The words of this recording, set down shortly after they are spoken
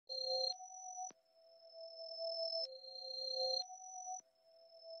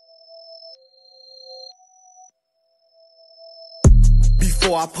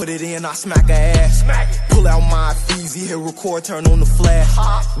Before I put it in, I smack her ass. Pull out my Feezy, hit record, turn on the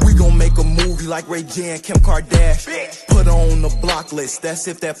flash. We gon' make a movie like Ray J and Kim Kardashian. Put her on the block list, that's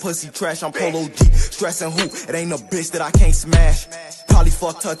if that pussy trash. I'm Polo G, stressing who? It ain't a bitch that I can't smash. Probably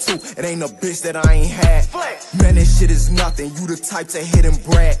fucked her too, it ain't a bitch that I ain't had. Man, this shit is nothing, you the type to hit and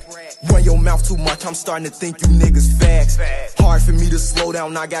brag. Run your mouth too much, I'm starting to think you niggas fags. Hard for me to slow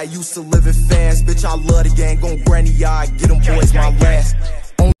down, I got used to living fast. Bitch, I love the gang, gon' granny yard, get them boys my last.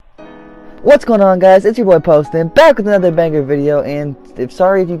 What's going on, guys? It's your boy Postin, back with another banger video. And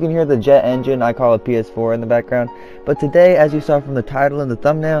sorry if you can hear the jet engine, I call it PS4 in the background. But today, as you saw from the title and the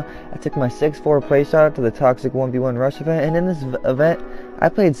thumbnail, I took my 6'4" Playshot to the Toxic 1v1 Rush event. And in this event, I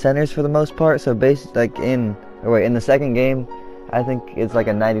played centers for the most part. So basically, like in the second game, I think it's like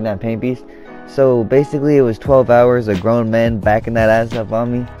a 99 paint beast. So basically, it was 12 hours of grown men backing that ass up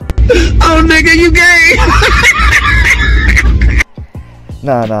on me. Oh, nigga, you gay!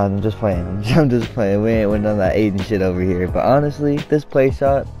 Nah, I'm just playing. I'm just playing. We ain't none of that Aiden shit over here. But honestly, this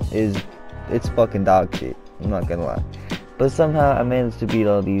Playshot it's fucking dog shit. I'm not gonna lie. But somehow I managed to beat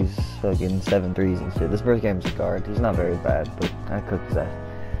all these fucking 7-3s and shit. This first game's a guard. He's not very bad, but I cooked his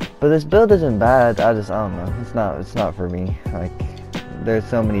ass. But this build isn't bad. I don't know. It's not for me. Like, there's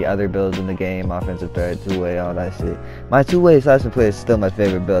so many other builds in the game, offensive threat, two-way, all that shit. My two-way assassin play is still my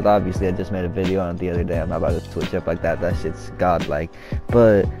favorite build. Obviously, I just made a video on it the other day. I'm not about to switch up like that. That shit's godlike.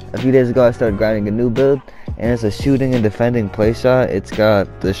 But a few days ago, I started grinding a new build, and it's a shooting and defending play shot. It's got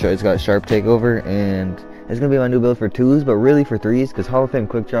sharp takeover, and it's gonna be my new build for 2s, but really for 3s, because Hall of Fame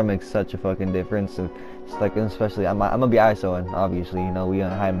quick draw makes such a fucking difference. So it's like, especially I'm gonna be ISOing, obviously. You know, we don't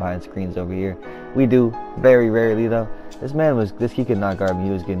hide behind screens over here. We do very rarely though. This kid could not guard me.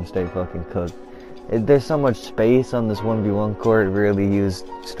 He was getting straight fucking cooked. There's so much space on this 1v1 court. Really, he was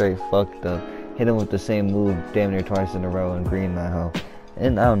straight fucked up. Hit him with the same move damn near twice in a row and green that hoe.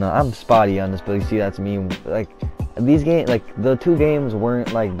 And I don't know, I'm spotty on this, but you see, that's me. Like, these games, like the 2 games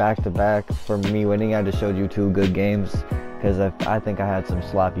weren't like back to back for me winning. I just showed you 2 good games because I think I had some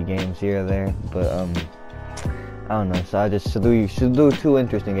sloppy games here or there, but I don't know. So I just should do 2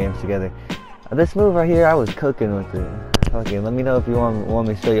 interesting games together. This move right here, I was cooking with it. Okay, let me know if you want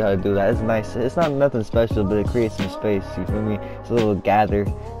me to show you how to do that. It's nice. It's not nothing special, but it creates some space. You feel me? It's a little gather.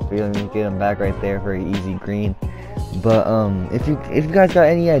 Feel me? Get them back right there for an easy green. But if you guys got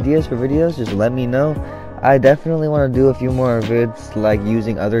any ideas for videos, just let me know. I definitely want to do a few more vids like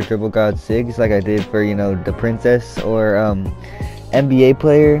using other Dribble God SIGs, like I did for, you know, the Princess or NBA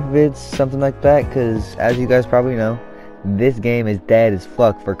player vids, something like that. Because as you guys probably know, this game is dead as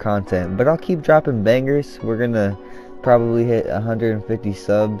fuck for content, but I'll keep dropping bangers. We're gonna probably hit 150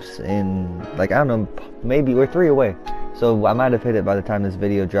 subs in, like, I don't know, maybe we're 3 away. So I might have hit it by the time this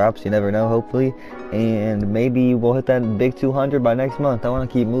video drops. You never know, hopefully. And maybe we'll hit that big 200 by next month. I want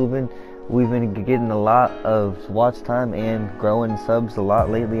to keep moving. We've been getting a lot of watch time and growing subs a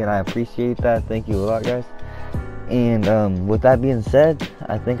lot lately, and I appreciate that. Thank you a lot, guys. And with that being said,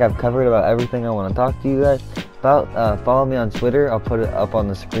 I think I've covered about everything I want to talk to you guys about. Follow me on Twitter. I'll put it up on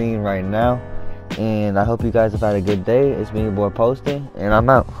the screen right now. And I hope you guys have had a good day. It's me, your boy Postin, and I'm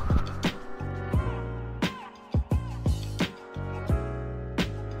out.